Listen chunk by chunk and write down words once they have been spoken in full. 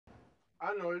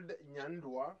Arnold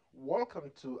Nyendwa.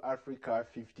 Welcome to Africa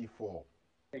 54.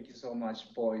 Thank you so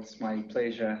much, Paul. It's my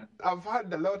pleasure. I've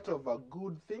heard a lot of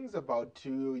good things about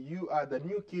you. You are the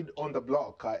new kid on the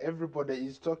block. Everybody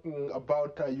is talking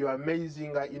about your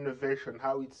amazing innovation,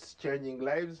 how it's changing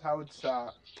lives,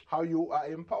 how you are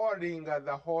empowering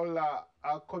the whole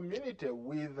community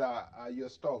with your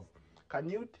stuff. Can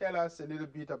you tell us a little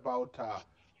bit about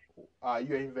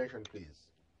your invention, please?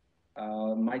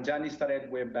 My journey started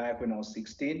way back when I was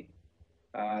 16.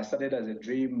 I started as a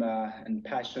dream and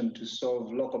passion to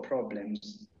solve local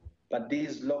problems. But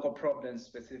these local problems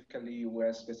specifically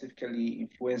were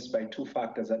influenced by two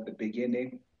factors at the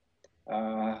beginning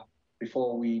uh,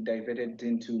 before we diverted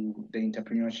into the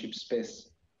entrepreneurship space.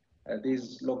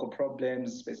 These local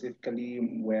problems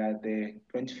specifically were the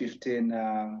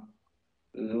 2015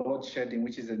 load shedding,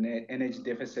 which is an energy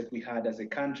deficit we had as a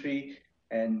country,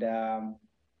 and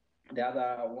the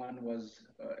other one was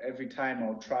every time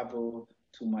I'll travel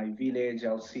to my village,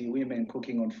 I'll see women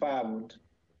cooking on firewood.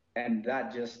 And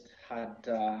that just had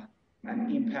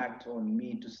an impact on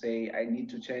me to say, I need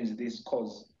to change this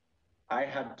cause. I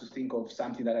had to think of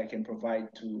something that I can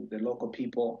provide to the local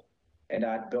people. And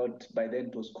I built, by then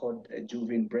it was called a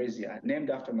Juvin brazier, named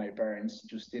after my parents,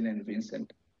 Justine and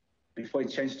Vincent, before it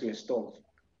changed to a stove.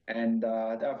 And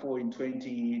therefore, in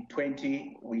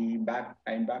 2020,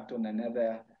 I embarked on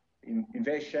another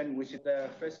invention, which is the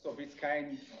first of its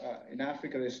kind in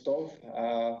Africa, the stove,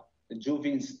 the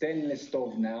Juvin stainless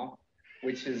stove now,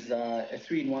 which is a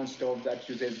three-in-one stove that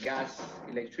uses gas,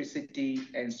 electricity,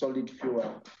 and solid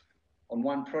fuel on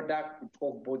one product with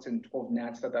 12 bolts and 12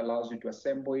 nuts that allows you to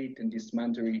assemble it and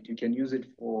dismantle it. You can use it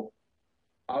for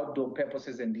outdoor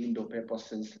purposes and indoor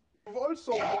purposes. You've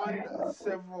also won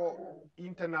several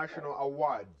international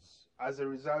awards as a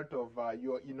result of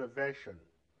your innovation.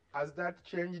 Has that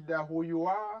changed who you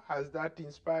are? Has that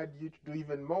inspired you to do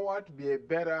even more, to be a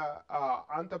better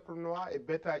entrepreneur, a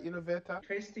better innovator?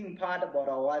 Interesting part about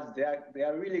awards, they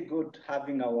are really good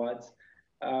having awards,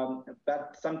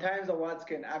 but sometimes awards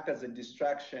can act as a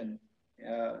distraction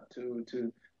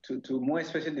to more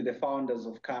especially the founders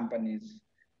of companies,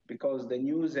 because the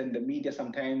news and the media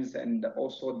sometimes and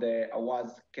also the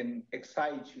awards can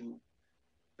excite you.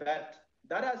 But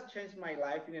that has changed my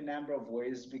life in a number of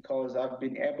ways because I've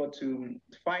been able to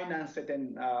finance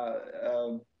certain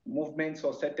movements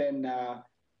or certain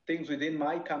things within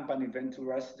my company,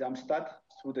 Venturas Jumpstart,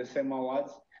 through the same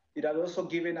awards. It has also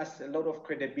given us a lot of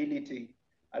credibility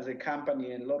as a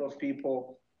company and a lot of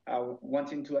people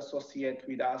wanting to associate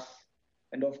with us.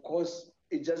 And of course,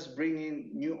 it just bringing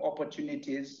new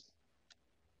opportunities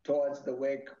towards the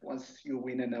work once you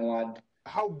win an award.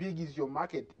 How big is your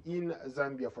market in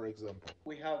Zambia, for example?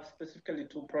 We have specifically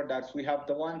two products. We have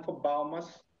the one for biomass,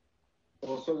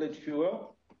 for solid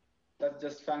fuel, that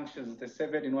just functions, the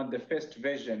 7-in-1, the first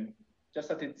version, just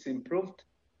that it's improved.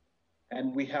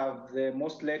 And we have the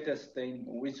most latest thing,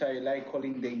 which I like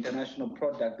calling the international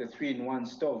product, the 3-in-1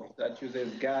 stove that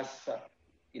uses gas,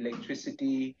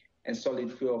 electricity, and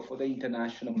solid fuel for the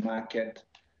international market.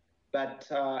 But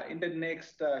in the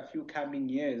next few coming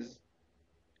years,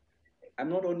 I'm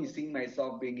not only seeing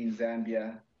myself being in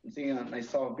Zambia, I'm seeing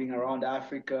myself being around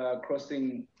Africa,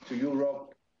 crossing to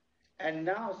Europe. And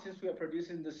now, since we are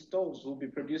producing the stoves, we'll be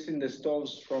producing the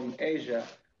stoves from Asia.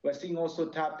 We're seeing also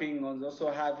tapping on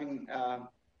also having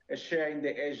a share in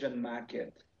the Asian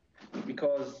market,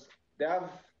 because they have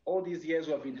all these years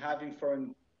we've been having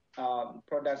foreign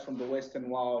products from the Western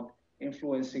world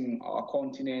influencing our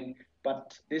continent.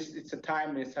 But it's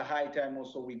a high time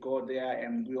also we go there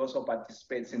and we also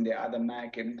participate in the other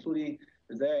market, including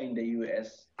there in the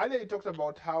US. Earlier you talked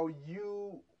about how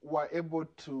you were able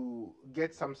to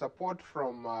get some support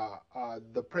from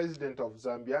the president of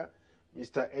Zambia,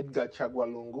 Mr. Edgar Chagwa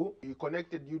Lungu. He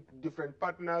connected you to different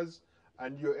partners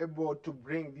and you're able to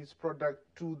bring this product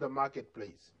to the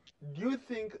marketplace. Do you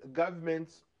think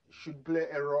governments should play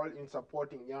a role in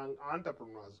supporting young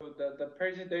entrepreneurs? So the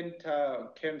president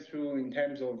came through in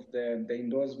terms of the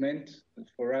endorsement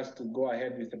for us to go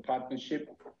ahead with the partnership.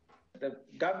 The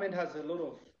government has a lot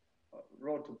of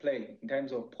role to play in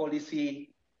terms of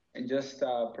policy and just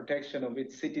protection of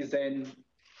its citizens,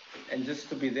 and just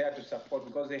to be there to support,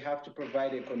 because they have to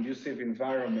provide a conducive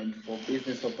environment for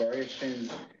business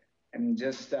operations and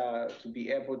just to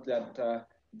be able that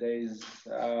there is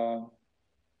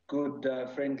good,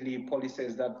 friendly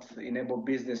policies that enable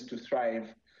business to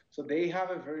thrive. So they have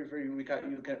a very we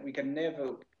can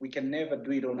never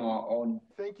do it on our own.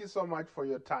 Thank you so much for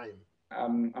your time.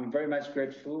 I'm very much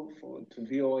grateful to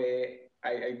VOA.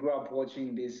 I grew up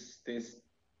watching this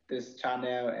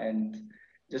channel, and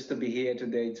just to be here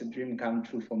today, it's a dream come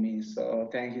true for me. So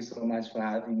thank you so much for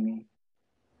having me.